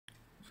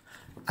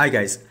Hi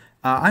guys,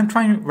 I'm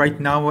trying right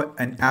now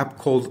an app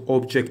called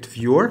Object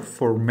Viewer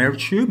for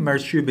MergeCube.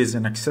 MergeCube is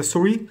an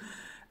accessory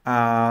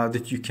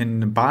that you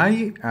can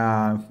buy.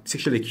 It's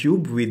actually a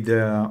cube with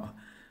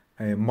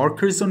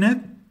markers on it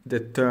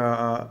that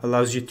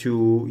allows you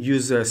to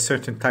use a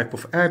certain type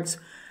of apps,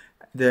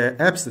 the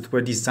apps that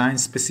were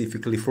designed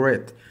specifically for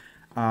it.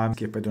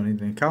 Skip, I don't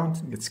need an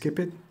account, let's skip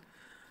it.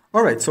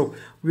 All right, so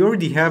we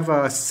already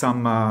have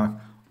some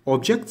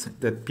objects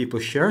that people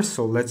share,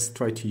 so let's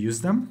try to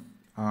use them.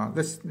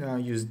 Let's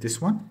use this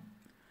one.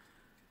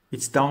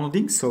 It's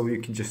downloading, so you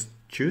can just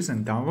choose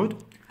and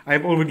download.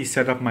 I've already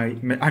set up my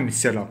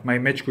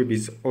MergeCube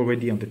is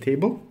already on the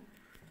table.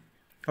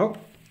 Oh,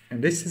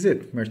 and this is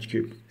it,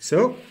 MergeCube.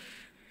 So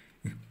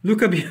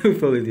look how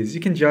beautiful it is. You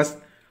can just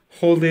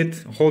hold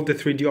it, hold the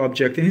 3D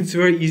object, and it's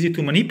very easy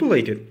to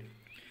manipulate it.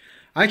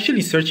 I'm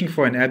actually searching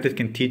for an app that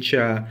can teach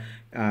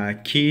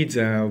kids,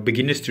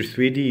 beginners to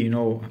 3D, you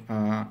know,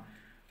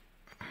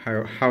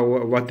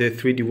 what the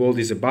 3D world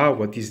is about,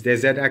 what is the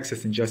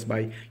Z-axis, and just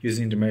by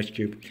using the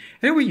MergeCube.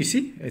 Anyway, you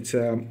see, it's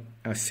a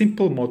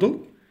simple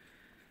model.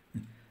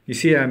 You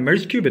see a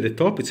MergeCube at the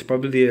top. It's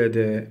probably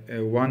the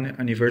 1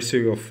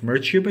 anniversary of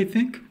MergeCube, I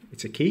think.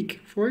 It's a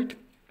cake for it.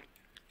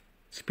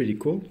 It's pretty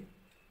cool.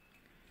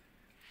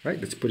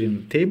 Right, let's put it on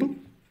the table.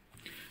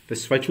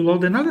 Let's try to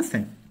load another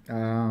thing.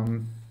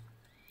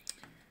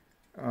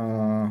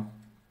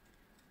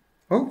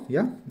 Oh,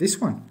 yeah,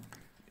 this one.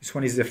 This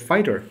one is a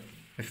fighter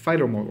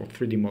model,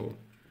 3D model.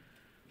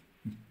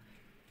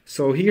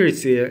 So here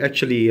it's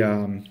actually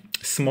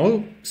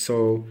small,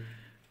 so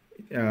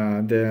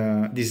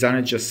the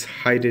designer just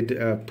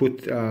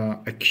put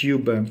a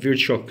cube, a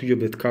virtual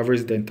cube that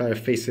covers the entire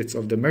facets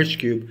of the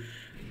MergeCube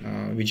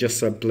with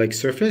just a black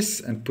surface,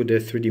 and put a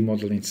 3D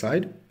model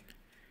inside.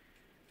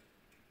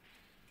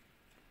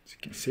 As you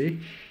can see, you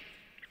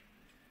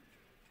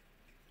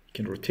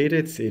can rotate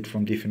it, see it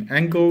from different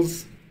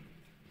angles.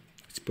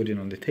 Let's put it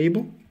on the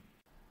table.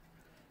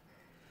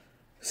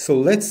 So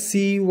let's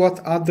see what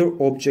other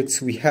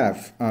objects we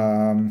have.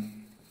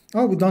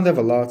 Oh, we don't have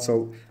a lot,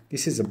 so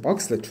this is a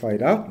box. Let's try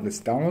it out. Let's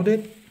download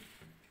it.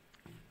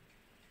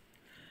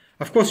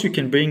 Of course, you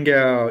can bring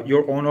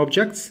your own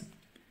objects.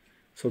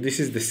 So this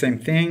is the same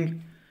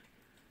thing.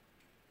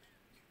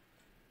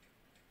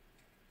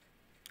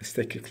 Let's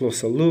take a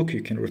closer look.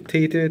 You can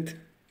rotate it.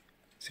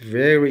 It's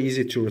very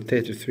easy to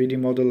rotate a 3D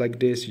model like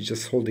this. You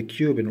just hold the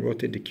cube and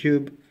rotate the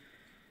cube,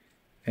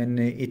 and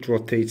it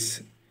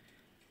rotates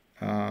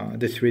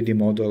the 3D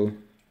model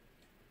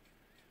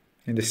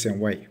in the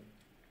same way.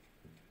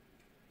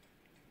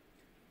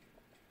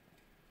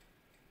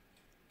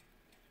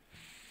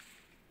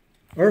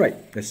 All right,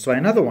 let's try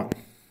another one.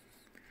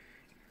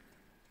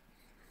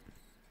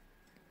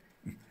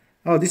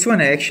 Oh, this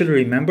one I actually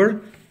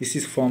remember. This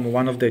is from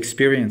one of the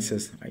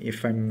experiences,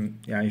 if I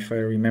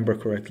remember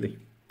correctly.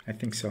 I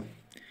think so.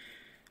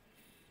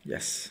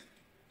 Yes.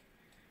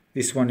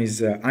 This one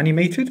is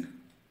animated.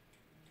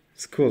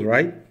 It's cool,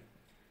 right?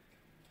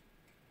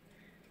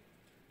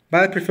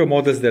 But I prefer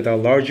models that are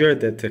larger,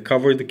 that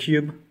cover the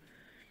cube.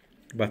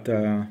 But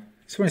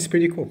this one is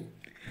pretty cool.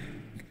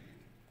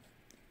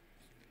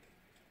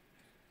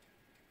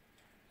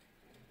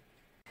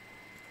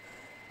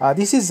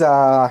 This is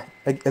a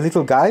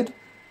little guide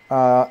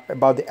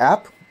about the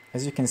app.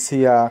 As you can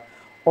see,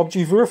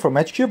 Object Viewer for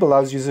MergeCube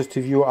allows users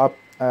to view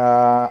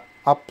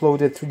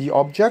uploaded 3D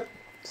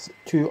objects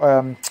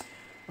on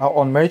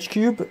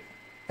MergeCube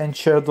and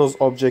share those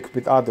objects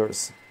with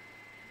others.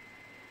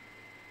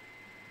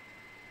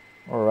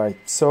 All right,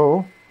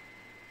 so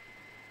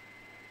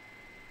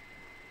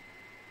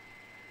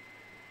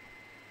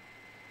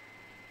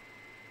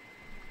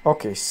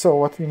okay, so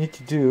what we need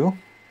to do,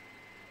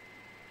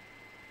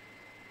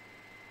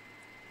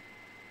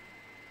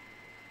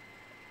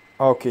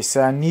 okay,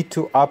 so I need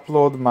to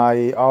upload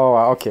my,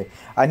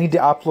 I need to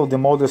upload the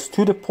models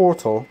to the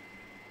portal,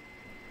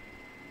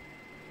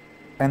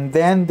 and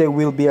then they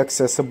will be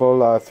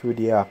accessible through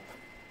the app.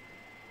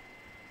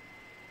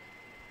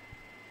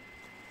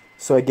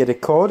 So I get a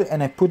code,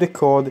 and I put the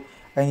code,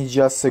 and it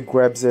just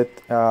grabs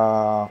it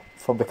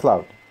from the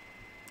cloud.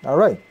 All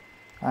right,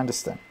 I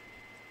understand.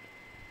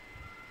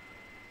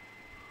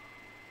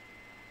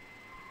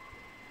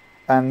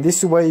 And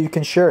this way you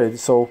can share it.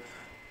 So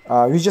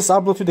you just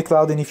upload to the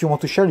cloud, and if you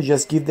want to share it,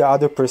 just give the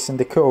other person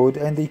the code,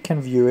 and they can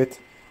view it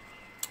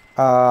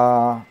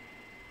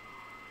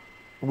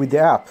with the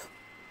app.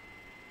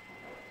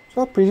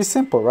 So pretty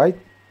simple, right?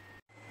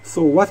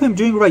 So what I'm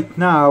doing right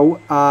now,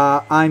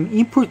 I'm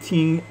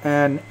importing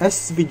an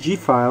SVG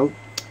file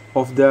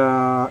of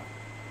the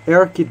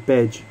AirKit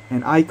badge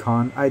and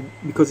icon,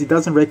 because it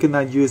doesn't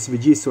recognize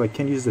USVG, so I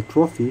can use the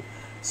trophy.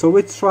 So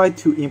let's try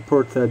to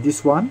import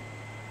this one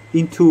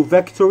into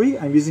Vectary.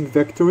 I'm using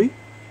Vectary.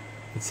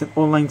 It's an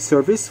online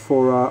service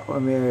for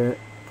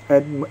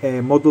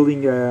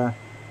modeling in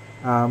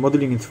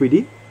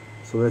 3D.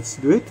 So let's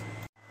do it.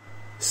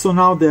 So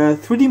now the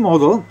 3D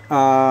model,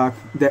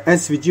 the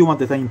SVG one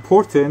that I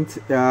imported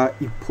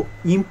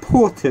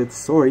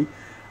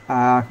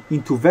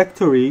into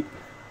Vectary,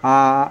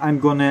 I'm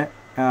gonna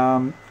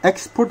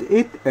export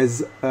it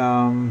as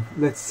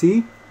let's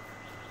see,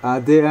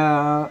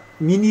 the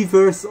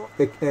Miniverse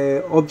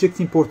object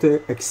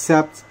importer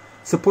accepts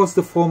supports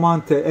the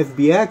format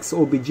FBX,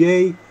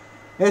 OBJ,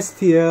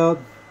 STL,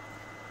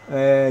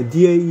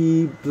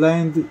 DAE,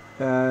 Blend,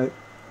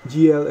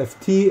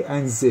 GLFT,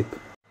 and Zip.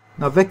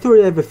 Now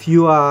Vectary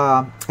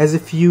has a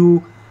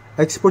few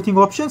exporting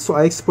options, so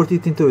I export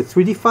it into a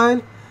 3D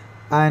file,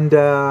 and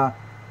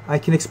I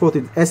can export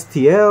it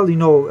STL. You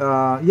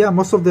know, yeah,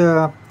 most of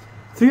the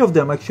 3 of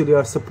them actually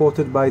are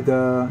supported by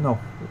the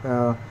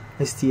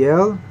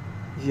STL,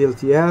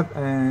 gltf,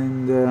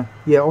 and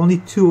yeah, only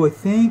 2 I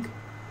think.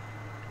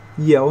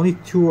 Yeah, only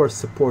 2 are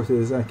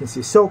supported, as I can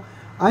see. So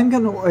I'm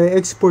gonna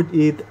export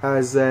it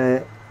as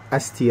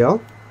STL.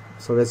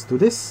 So let's do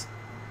this.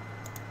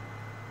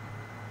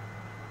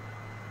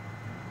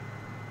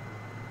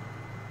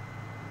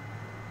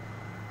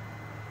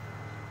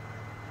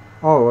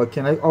 I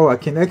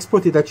can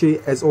export it actually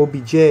as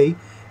OBJ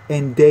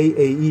and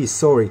DAE.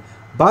 Sorry,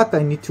 but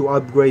I need to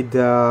upgrade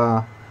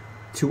the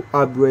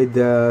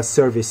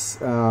service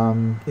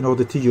in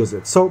order to use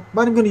it. So,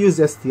 but I'm going to use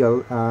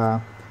STL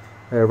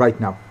right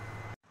now.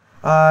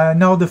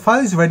 Now the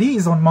file is ready.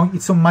 It's on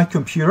my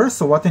computer.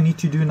 So what I need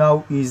to do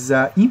now is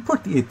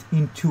import it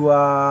into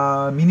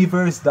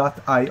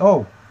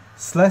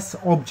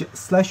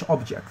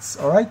miniverse.io/objects.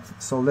 All right.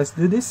 So let's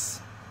do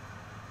this.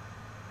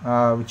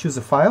 We choose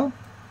a file.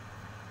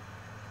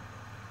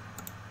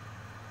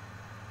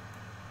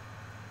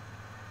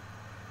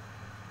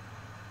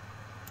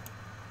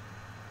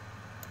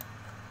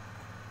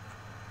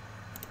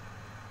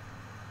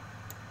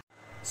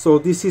 So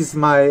this is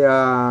my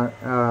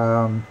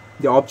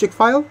the object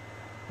file,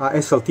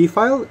 SLT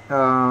file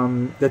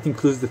that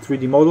includes the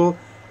 3D model.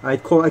 I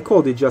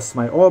called it just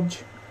my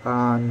obj,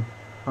 and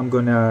I'm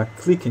gonna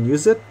click and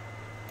use it.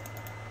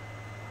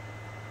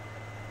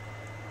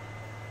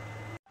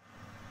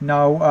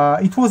 Now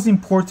it was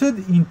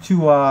imported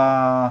into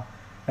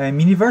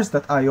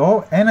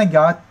miniverse.io, and I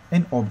got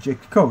an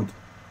object code.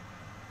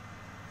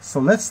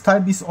 So let's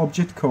type this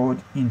object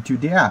code into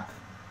the app.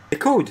 The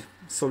code.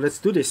 So let's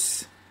do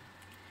this.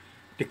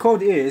 The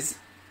code is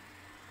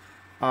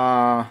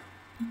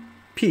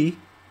P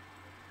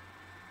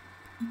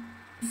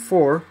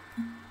 4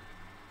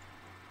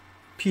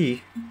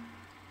 P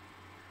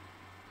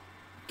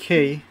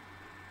K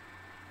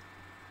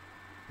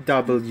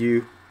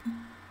W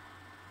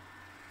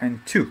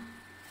and 2,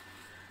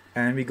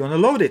 and we're gonna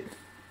load it.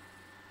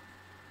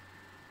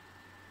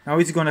 Now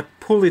it's gonna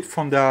pull it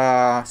from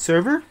the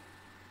server.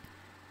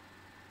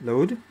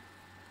 Load.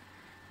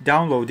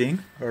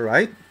 Downloading. All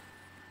right.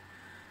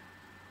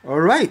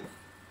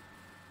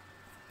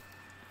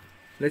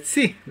 Let's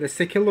see. Let's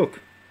take a look.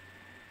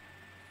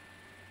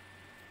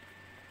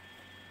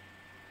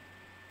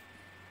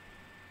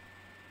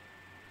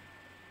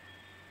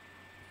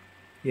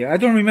 Yeah, I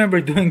don't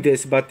remember doing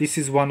this, but this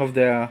is one of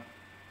the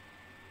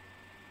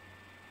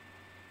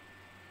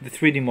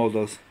 3D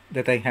models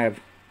that I have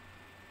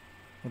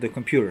on the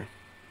computer.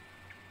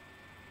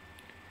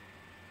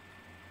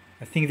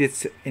 I think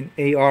it's an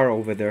AR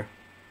over there.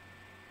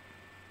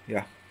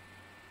 Yeah.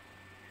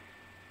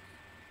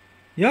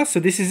 Yeah, so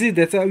this is it.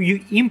 That's how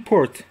you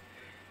import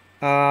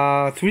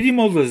 3D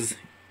models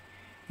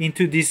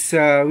into this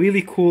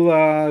really cool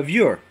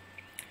viewer,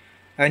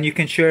 and you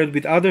can share it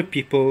with other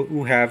people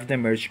who have the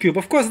Merge Cube.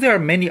 Of course, there are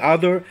many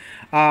other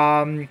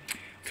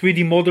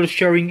 3D model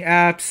sharing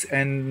apps,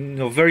 and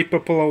very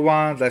popular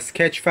ones like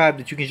Sketchfab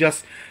that you can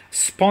just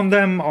spawn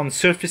them on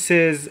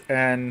surfaces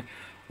and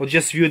or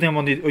just view them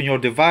on your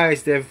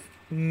device. They have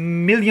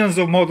millions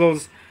of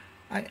models,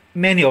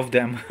 many of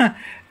them,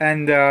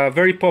 and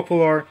very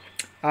popular.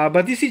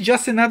 But this is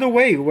just another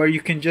way where you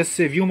can just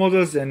view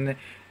models and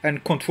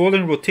control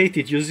and rotate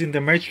it using the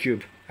Merge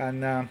Cube,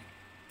 and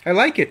I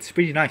like it. It's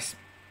pretty nice.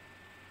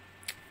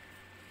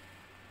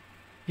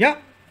 Yeah,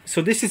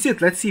 so this is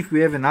it. Let's see if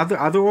we have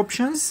other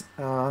options.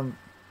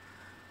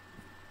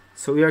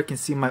 So here I can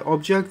see my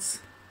objects.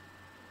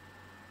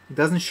 It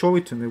doesn't show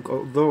it to me,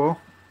 although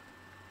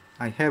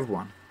I have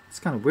one. It's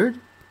kind of weird.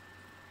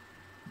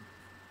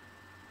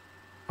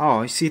 Oh,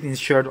 I see it in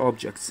shared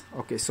objects.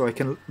 Okay, so I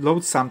can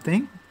load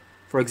something.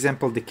 For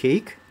example, the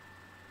cake.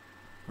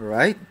 All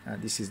right,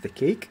 this is the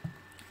cake,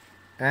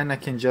 and I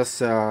can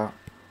just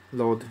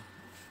load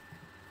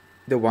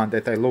the one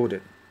that I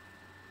loaded,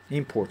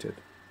 imported.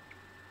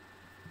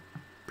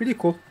 Pretty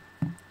cool.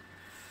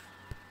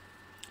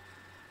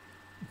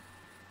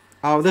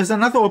 There's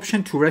another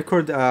option to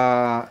record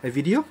a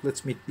video.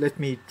 Let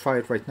me try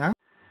it right now.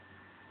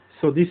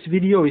 So this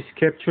video is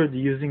captured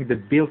using the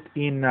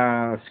built-in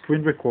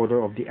screen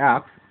recorder of the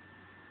app.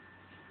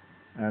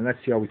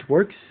 Let's see how it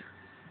works.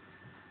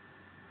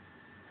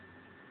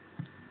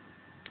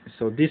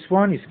 So this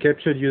one is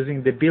captured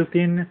using the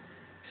built-in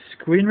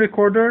screen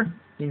recorder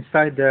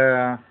inside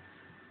the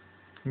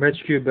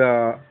Merge Cube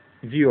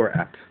viewer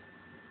app.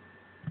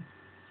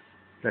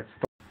 Let's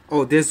start.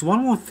 Oh, there's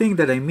one more thing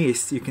that I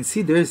missed. You can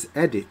see there's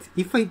edit.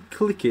 If I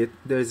click it,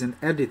 there's an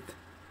edit.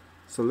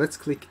 So let's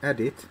click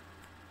edit.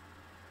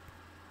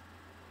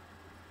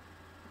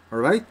 All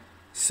right.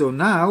 So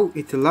now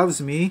it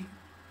allows me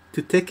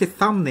to take a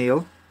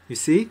thumbnail. You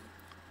see?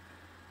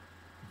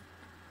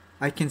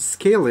 I can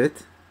scale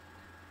it.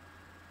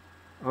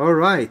 All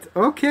right.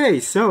 Okay.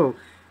 So,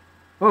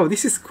 oh,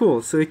 this is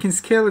cool. So you can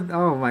scale it.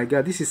 Oh my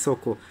God, this is so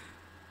cool.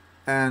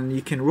 And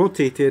you can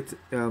rotate it,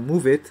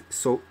 move it.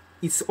 So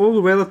it's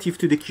all relative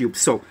to the cube.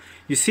 So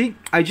you see,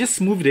 I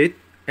just moved it,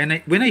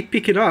 and when I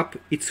pick it up,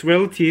 it's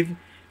relative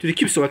to the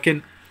cube. So I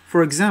can,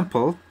 for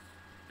example,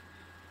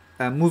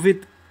 move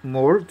it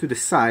more to the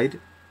side.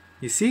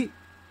 You see,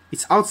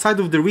 it's outside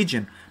of the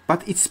region,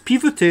 but it's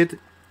pivoted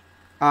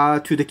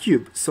to the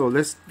cube. So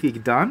let's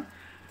click done,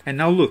 and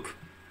now look,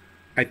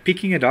 I'm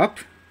picking it up.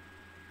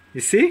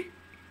 You see?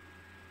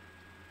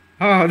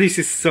 Oh, this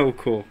is so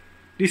cool.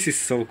 This is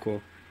so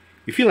cool.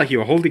 You feel like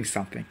you're holding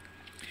something.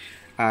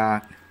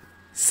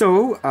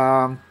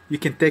 So you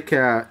can take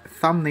a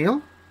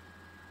thumbnail.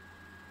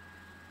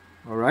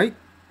 All right.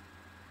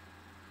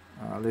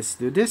 Let's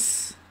do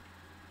this.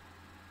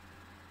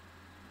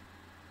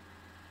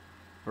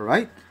 All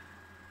right.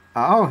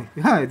 Oh,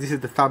 yeah, this is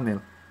the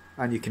thumbnail.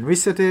 And you can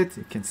reset it.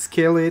 You can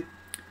scale it.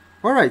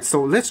 All right.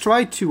 So let's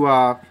try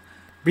to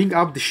bring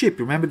up the ship.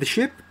 Remember the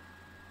ship?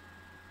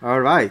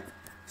 All right.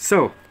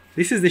 So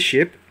this is the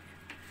ship.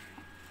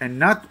 And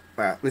not,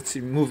 let's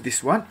remove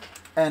this one.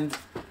 And,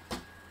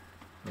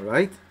 all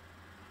right.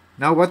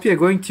 Now what we are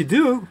going to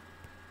do,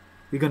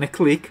 we're going to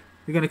click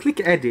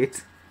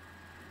edit.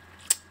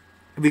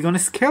 We're going to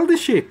scale the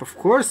ship. Of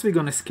course we're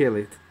going to scale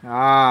it.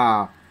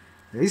 Ah,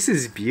 this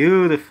is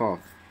beautiful.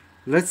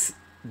 Let's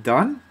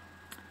done.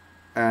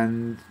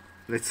 And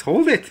let's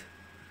hold it.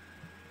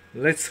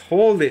 Let's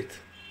hold it.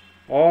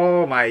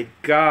 Oh my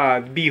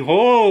God,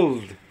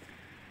 behold.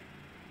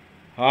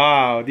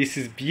 Wow, this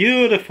is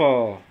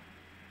beautiful.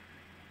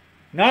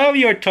 Now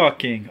you're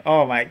talking.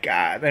 Oh my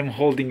God, I'm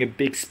holding a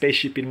big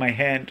spaceship in my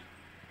hand.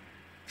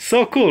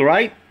 So cool,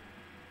 right?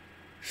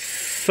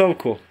 So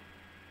cool.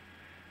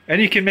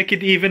 And you can make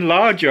it even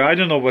larger. I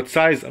don't know what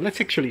size.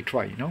 Let's actually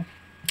try, you know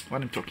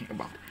what I'm talking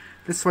about.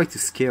 Let's try to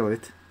scale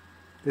it.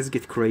 Let's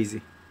get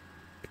crazy.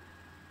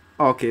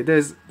 Okay,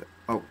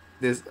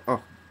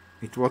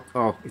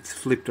 it's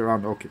flipped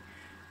around. Okay.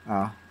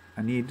 No,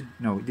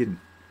 it didn't.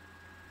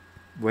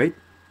 Wait.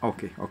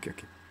 Okay.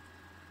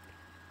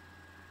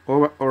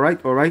 All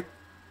right.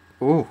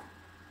 Oh,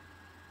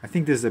 I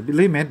think there's a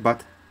limit,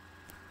 but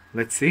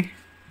let's see.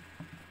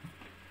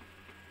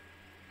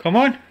 Come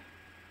on,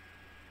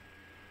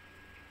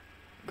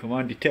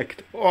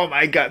 detect. Oh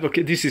my God,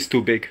 okay, this is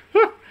too big.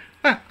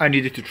 I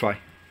needed to try.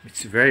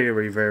 It's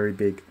very, very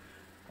big.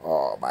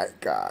 Oh my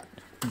God,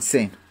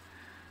 insane.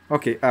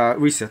 Okay,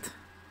 reset.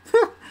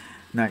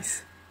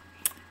 Nice.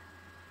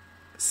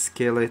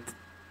 Scale it.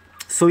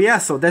 So yeah,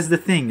 so that's the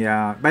thing.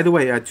 By the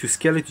way, to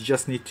scale it, you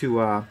just need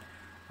to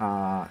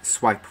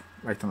swipe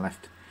right and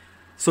left.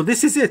 So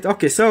this is it.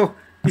 Okay, so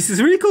this is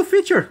a really cool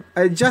feature.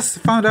 I just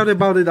found out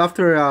about it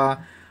after, at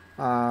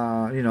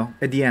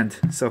the end.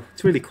 So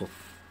it's really cool.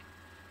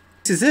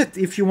 This is it.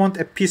 If you want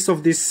a piece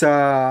of this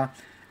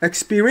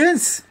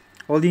experience,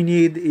 all you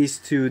need is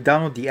to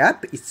download the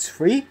app. It's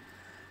free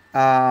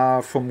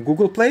from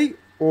Google Play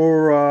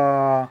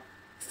or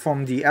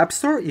from the App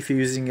Store if you're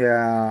using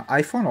an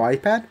iPhone or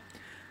iPad.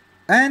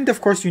 And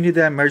of course, you need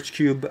a Merge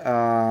Cube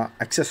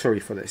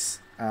accessory for this.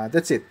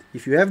 That's it.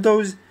 If you have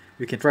those,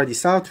 you can try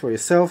this out for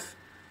yourself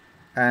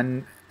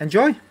and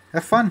enjoy.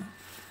 Have fun.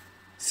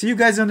 See you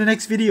guys on the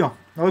next video.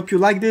 I hope you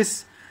like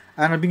this,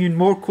 and I'll bring you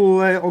more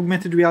cool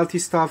augmented reality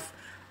stuff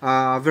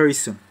very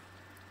soon.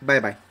 Bye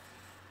bye.